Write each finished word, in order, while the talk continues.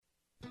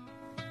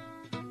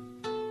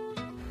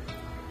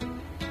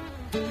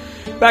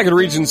Back at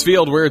Regions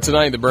Field, where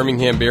tonight the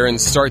Birmingham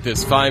Barons start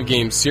this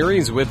 5-game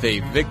series with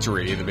a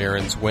victory. The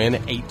Barons win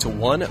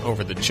 8-1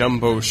 over the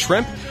Jumbo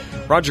Shrimp.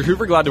 Roger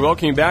Hoover, glad to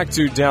welcome you back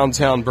to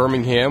downtown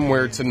Birmingham,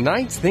 where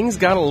tonight things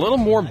got a little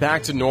more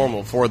back to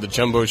normal for the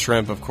Jumbo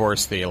Shrimp. Of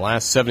course, the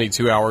last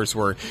 72 hours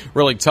were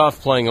really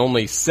tough, playing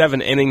only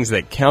 7 innings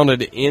that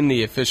counted in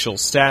the official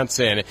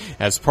stats. And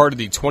as part of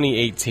the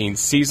 2018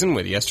 season,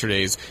 with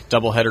yesterday's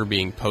doubleheader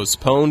being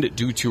postponed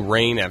due to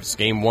rain, as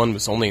Game 1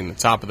 was only in the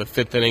top of the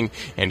 5th inning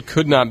and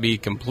could not be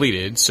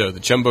completed. So the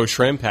Jumbo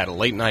Shrimp had a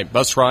late-night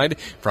bus ride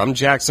from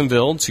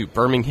Jacksonville to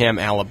Birmingham,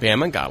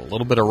 Alabama, got a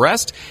little bit of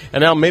rest,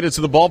 and now made it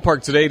to the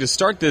ballpark today to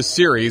start this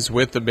series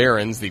with the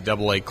Barons, the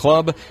Double-A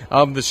club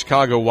of the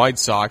Chicago White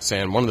Sox.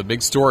 And one of the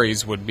big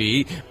stories would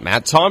be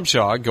Matt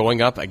Tomshaw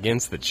going up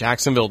against the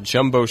Jacksonville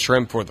Jumbo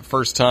Shrimp for the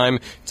first time.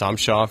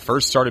 Tomshaw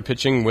first started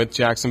pitching with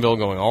Jacksonville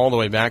going all the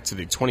way back to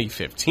the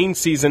 2015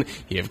 season.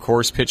 He, of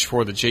course, pitched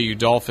for the JU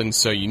Dolphins,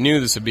 so you knew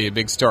this would be a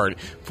big start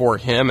for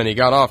him, and he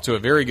got off to a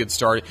very good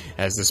start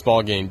as this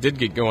ball game did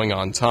get going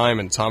on time,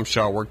 and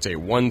Tomshaw worked a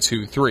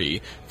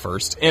 1-2-3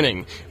 first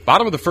inning.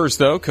 Bottom of the first,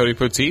 though, Cody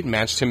Poteet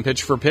matched him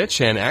pitch for pitch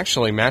and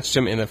actually matched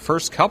him in the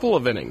first couple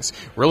of innings.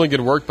 Really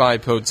good work by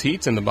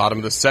Poteet in the bottom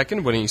of the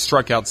second when he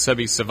struck out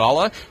Sebi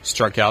Savala,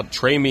 struck out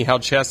Trey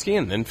Michalczewski,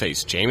 and then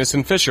faced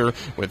Jamison Fisher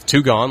with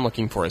 2 gone,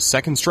 looking for a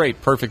second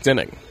straight perfect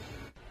inning.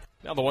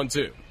 Now the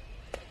 1-2.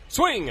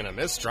 Swing and a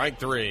miss,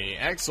 strike 3.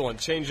 Excellent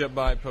changeup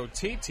by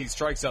Poteet. He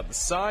strikes out the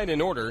side in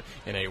order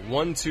in a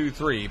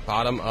 1-2-3,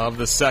 bottom of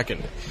the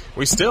second.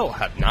 We still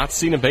have not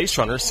seen a base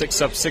runner,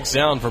 6 up, 6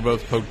 down for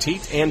both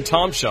Poteet and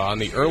Tomshaw in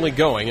the early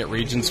going at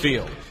Regions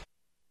Field.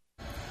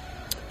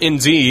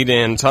 Indeed,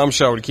 and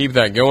Tomshaw would keep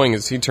that going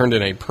as he turned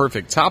in a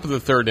perfect top of the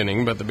third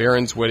inning, but the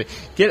Barons would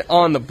get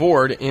on the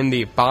board in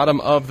the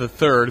bottom of the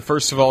third.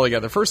 First of all, he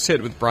got the first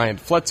hit with Bryant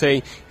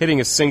Flette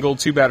hitting a single.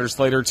 2 batters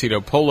later, Tito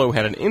Polo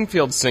had an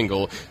infield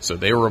single, so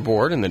they were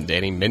aboard, and then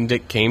Danny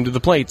Mendick came to the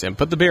plate and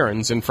put the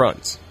Barons in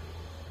front.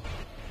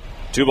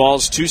 2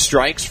 balls, 2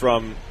 strikes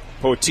from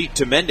Poteet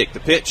to Mendick.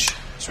 The pitch,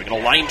 swinging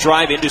a line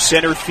drive into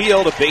center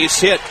field, a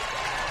base hit.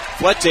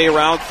 Flette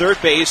around third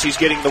base. He's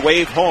getting the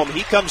wave home.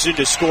 He comes in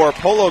to score.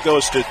 Polo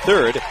goes to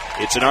third.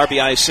 It's an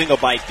RBI single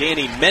by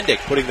Danny Mendick,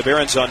 putting the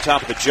Barons on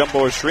top of the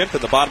Jumbo Shrimp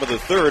in the bottom of the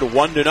third,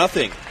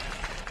 1-0.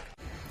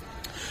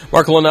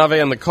 Marco LaNave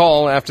on the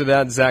call. After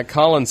that, Zach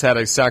Collins had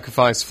a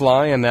sacrifice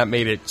fly, and that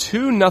made it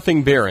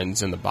 2-0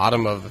 Barons in the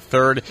bottom of the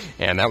third,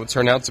 and that would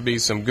turn out to be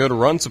some good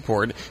run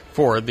support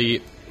for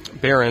the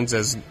Barons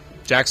as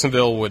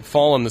Jacksonville would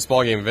fall in this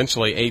ballgame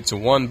eventually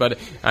 8-1, but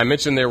I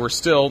mentioned there were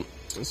still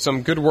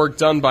some good work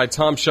done by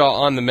Tomshaw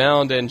on the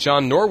mound, and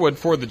John Norwood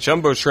for the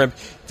Jumbo Shrimp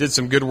did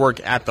some good work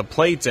at the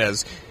plate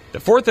as the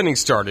 4th inning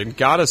started.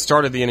 Gata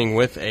started the inning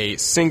with a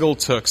single,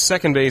 took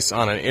second base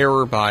on an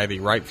error by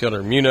the right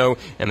fielder Muno,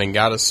 and then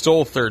Gata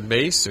stole third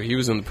base, so he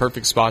was in the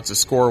perfect spot to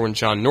score when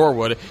John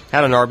Norwood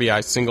had an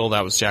RBI single.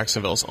 That was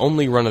Jacksonville's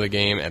only run of the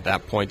game. At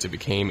that point, it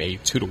became a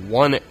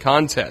 2-1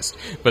 contest.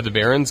 But the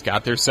Barons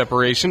got their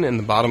separation in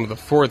the bottom of the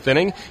 4th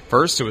inning.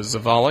 First, it was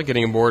Zavala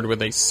getting aboard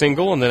with a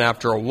single, and then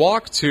after a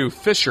walk to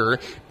Fisher,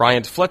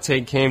 Bryant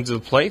Flette came to the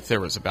plate.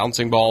 There was a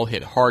bouncing ball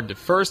hit hard to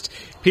first.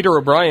 Peter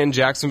O'Brien,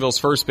 Jacksonville's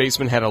first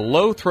baseman, had a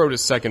low throw to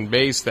second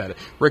base that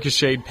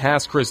ricocheted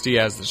past Christie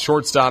as the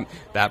shortstop.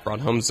 That brought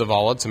home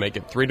Zavala to make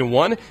it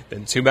 3-1.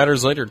 Then 2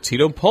 batters later,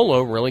 Tito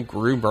Polo really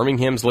grew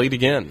Birmingham's lead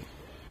again.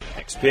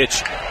 Next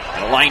pitch,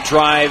 a line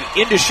drive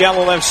into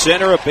shallow left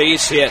center, a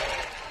base hit.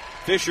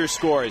 Fisher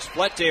scores.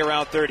 Flette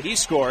around third, he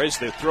scores.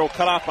 The throw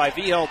cut off by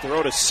Vigel,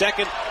 throw to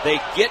second.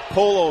 They get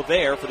Polo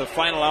there for the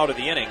final out of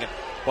the inning.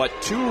 But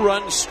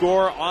 2-run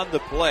score on the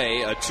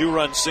play, a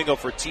 2-run single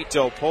for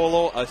Tito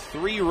Polo, a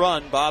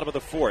 3-run bottom of the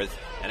 4th.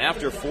 And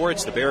after 4,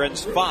 it's the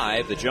Barons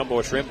 5, the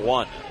Jumbo Shrimp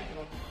 1.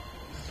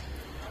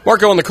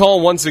 Marco on the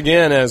call once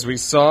again as we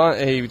saw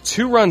a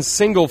 2-run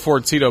single for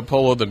Tito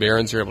Polo. The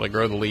Barons were able to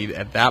grow the lead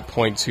at that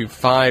point to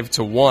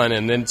 5-1.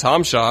 And then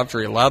Tomshaw, after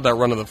he allowed that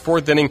run of the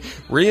 4th inning,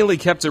 really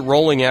kept it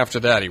rolling after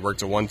that. He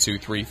worked a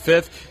 1-2-3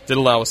 5th, did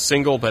allow a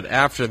single, but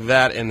after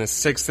that in the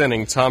 6th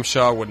inning,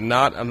 Tomshaw would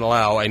not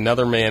allow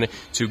another man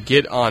to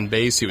get on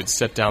base. He would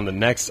set down the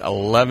next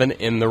 11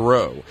 in the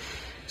row.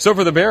 So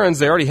for the Barons,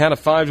 they already had a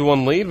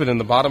 5-1 lead, but in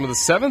the bottom of the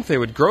 7th, they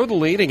would grow the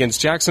lead against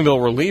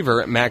Jacksonville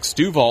reliever Max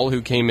Duval,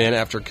 who came in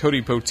after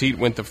Cody Poteet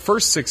went the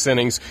first 6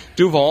 innings.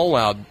 Duval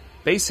allowed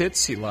base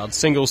hits. He allowed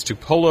singles to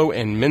Polo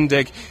and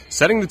Mendick,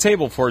 setting the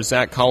table for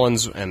Zach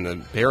Collins, and the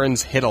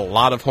Barons hit a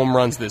lot of home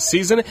runs this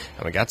season,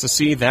 and we got to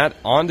see that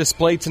on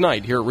display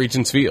tonight here at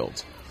Regions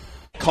Field.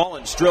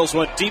 Collins drills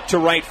one deep to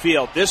right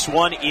field. This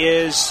one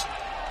is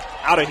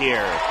out of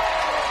here.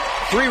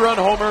 3-run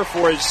homer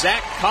for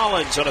Zach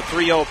Collins on a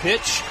 3-0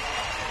 pitch.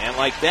 And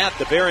like that,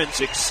 the Barons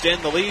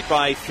extend the lead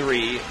by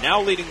 3,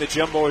 now leading the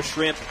Jumbo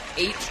Shrimp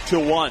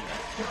 8-1.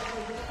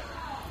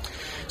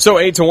 So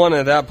 8-1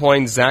 at that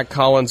point. Zach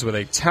Collins with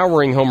a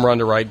towering home run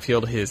to right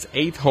field, his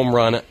 8th home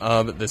run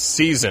of the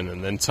season.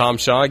 And then Tom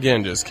Shaw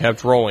again just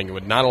kept rolling. It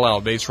would not allow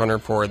a base runner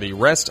for the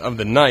rest of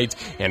the night.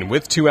 And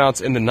with 2 outs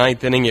in the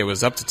 9th inning, it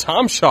was up to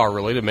Tom Shaw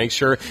really to make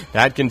sure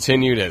that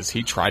continued as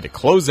he tried to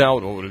close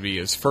out what would be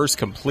his first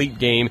complete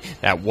game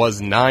that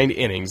was 9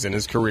 innings in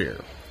his career.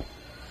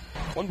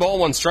 1 ball,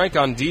 1 strike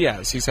on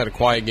Diaz. He's had a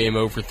quiet game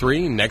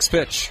 0-for-3. Next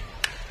pitch.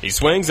 He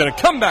swings and a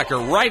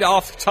comebacker right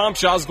off Tom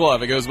Shaw's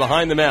glove. It goes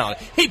behind the mound.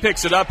 He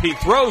picks it up. He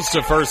throws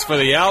to first for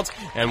the out.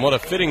 And what a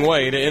fitting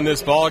way to end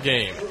this ball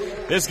game.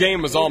 This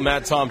game was all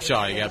Matt Tom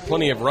Shaw. He got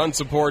plenty of run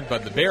support,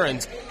 but the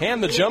Barons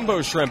hand the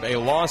Jumbo Shrimp a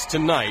loss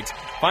tonight.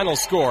 Final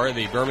score,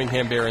 the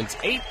Birmingham Barons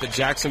 8, the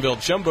Jacksonville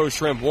Jumbo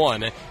Shrimp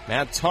 1.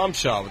 Matt Tom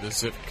Shaw with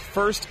his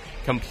first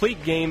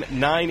complete game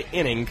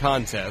 9-inning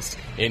contest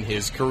in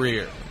his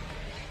career.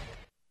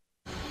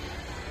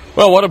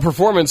 Well, what a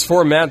performance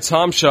for Matt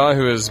Tom Shaw,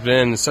 who has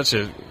been such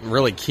a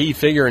really key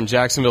figure in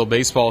Jacksonville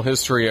baseball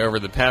history over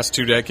the past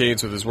 2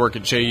 decades with his work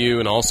at JU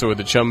and also with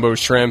the Jumbo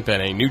Shrimp.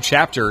 And a new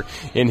chapter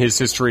in his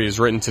history is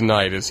written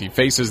tonight as he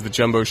faces the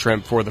Jumbo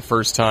Shrimp for the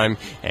first time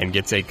and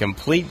gets a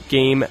complete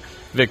game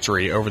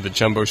victory over the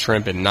Jumbo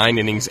Shrimp in 9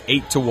 innings,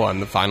 8-1,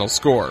 the final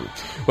score.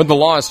 With the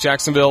loss,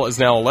 Jacksonville is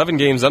now 11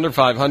 games under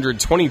 500,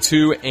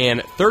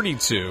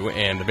 22-32,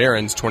 and the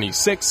Barons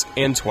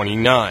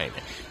 26-29.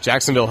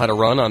 Jacksonville had a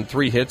run on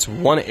 3 hits,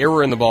 1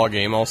 error in the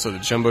ballgame. Also, the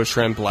Jumbo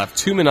Shrimp left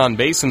 2 men on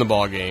base in the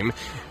ballgame,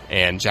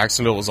 and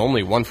Jacksonville was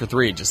only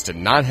 1-for-3. Just did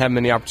not have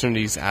many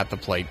opportunities at the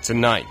plate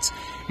tonight.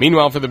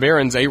 Meanwhile, for the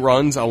Barons, 8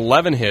 runs,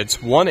 11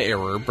 hits, 1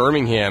 error.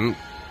 Birmingham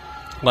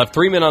left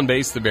 3 men on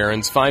base. The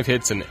Barons 5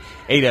 hits and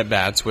 8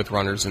 at-bats with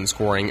runners in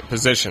scoring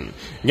position.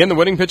 Again, the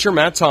winning pitcher,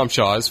 Matt Tom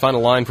Shaw, his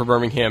final line for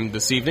Birmingham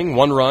this evening.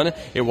 1 run,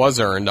 it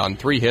was earned on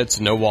 3 hits,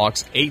 no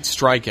walks, 8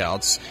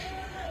 strikeouts.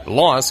 The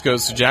loss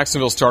goes to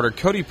Jacksonville starter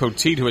Cody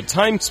Poteet, who at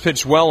times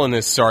pitched well in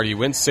this start. He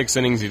went 6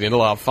 innings. He did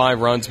allow 5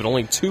 runs, but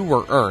only 2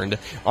 were earned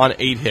on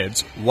 8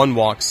 hits, 1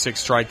 walk,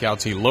 6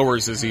 strikeouts. He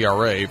lowers his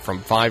ERA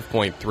from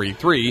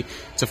 5.33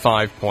 to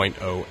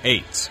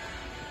 5.08.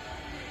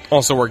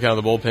 Also worked out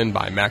of the bullpen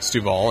by Max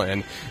Duval,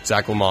 and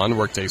Zach Lemond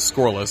worked a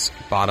scoreless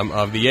bottom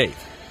of the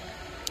 8th.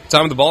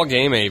 Time of the ball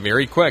game, a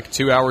very quick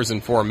 2 hours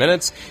and 4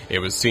 minutes. It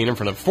was seen in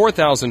front of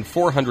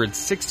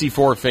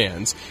 4,464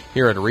 fans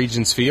here at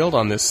Regions Field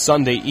on this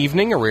Sunday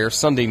evening, a rare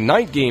Sunday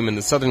night game in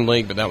the Southern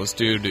League, but that was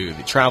due to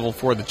the travel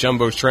for the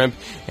Jumbo Shrimp.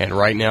 And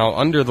right now,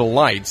 under the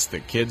lights,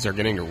 the kids are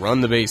getting to run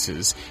the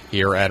bases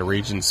here at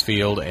Regions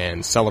Field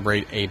and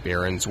celebrate a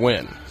Barons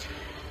win.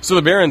 So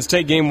the Barons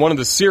take game 1 of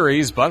the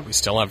series, but we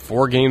still have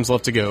 4 games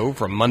left to go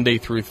from Monday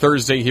through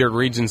Thursday here at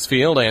Regions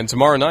Field. And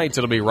tomorrow night,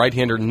 it'll be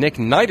right-hander Nick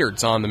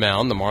Neidert on the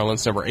mound. The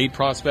Marlins' number 8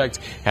 prospect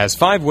has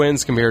 5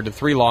 wins compared to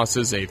 3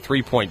 losses, a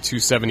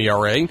 3.27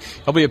 ERA.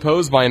 He'll be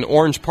opposed by an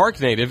Orange Park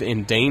native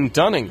in Dane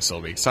Dunning, so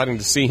it'll be exciting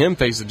to see him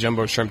face the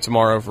Jumbo Shrimp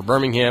tomorrow for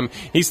Birmingham.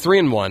 He's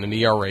 3-1, an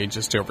ERA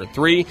just over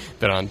 3.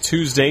 Then on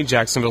Tuesday,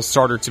 Jacksonville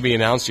starter to be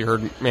announced. You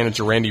heard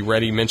manager Randy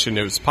Reddy mention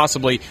it was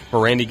possibly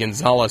Merandy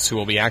Gonzalez who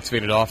will be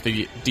activated off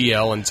the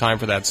DL in time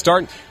for that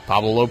start.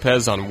 Pablo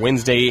Lopez on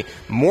Wednesday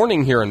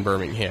morning here in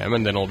Birmingham,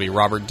 and then it'll be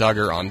Robert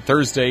Duggar on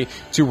Thursday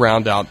to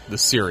round out the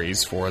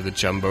series for the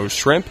Jumbo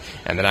Shrimp.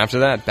 And then after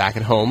that, back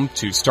at home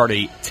to start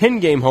a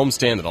 10-game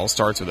homestand that all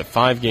starts with a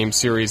 5-game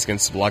series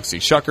against the Biloxi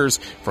Shuckers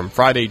from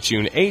Friday,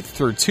 June 8th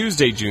through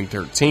Tuesday, June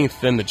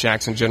 13th. Then the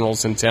Jackson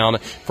Generals in town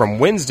from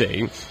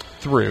Wednesday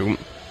through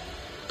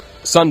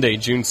Sunday,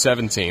 June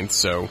 17th.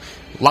 So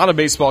a lot of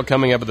baseball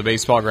coming up at the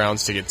baseball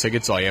grounds. To get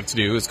tickets, all you have to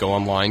do is go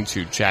online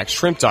to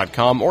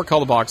jackshrimp.com or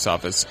call the box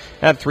office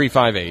at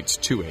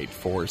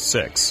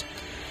 358-2846.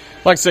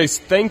 I'd like to say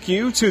thank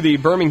you to the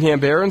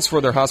Birmingham Barons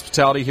for their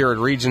hospitality here at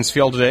Regions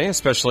Field today,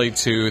 especially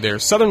to their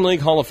Southern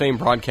League Hall of Fame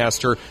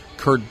broadcaster,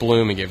 Kurt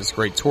Bloom. He gave us a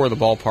great tour of the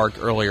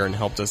ballpark earlier and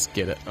helped us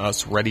get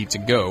us ready to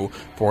go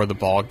for the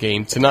ball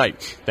game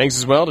tonight. Thanks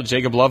as well to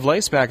Jacob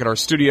Lovelace back at our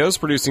studios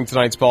producing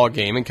tonight's ball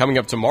game. And coming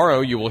up tomorrow,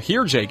 you will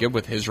hear Jacob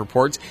with his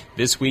reports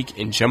this week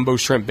in Jumbo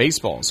Shrimp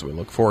baseball. So we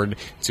look forward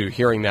to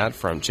hearing that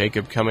from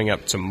Jacob coming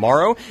up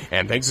tomorrow.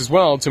 And thanks as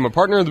well to my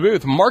partner in the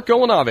booth, Mark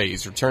Golinave.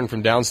 He's returned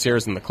from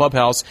downstairs in the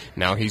clubhouse.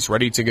 Now he's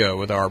ready to go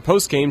with our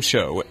post-game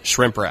show,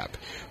 Shrimp Wrap.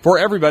 For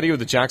everybody with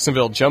the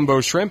Jacksonville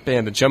Jumbo Shrimp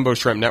and the Jumbo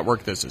Shrimp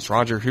Network, this is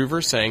Roger Hoover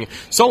saying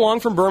so long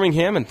from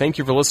Birmingham, and thank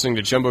you for listening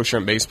to Jumbo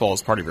Shrimp Baseball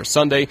as part of your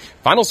Sunday.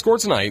 Final score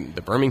tonight,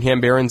 the Birmingham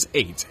Barons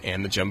 8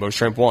 and the Jumbo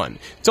Shrimp 1.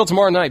 Till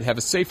tomorrow night, have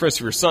a safe rest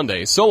of your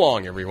Sunday. So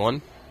long,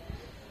 everyone.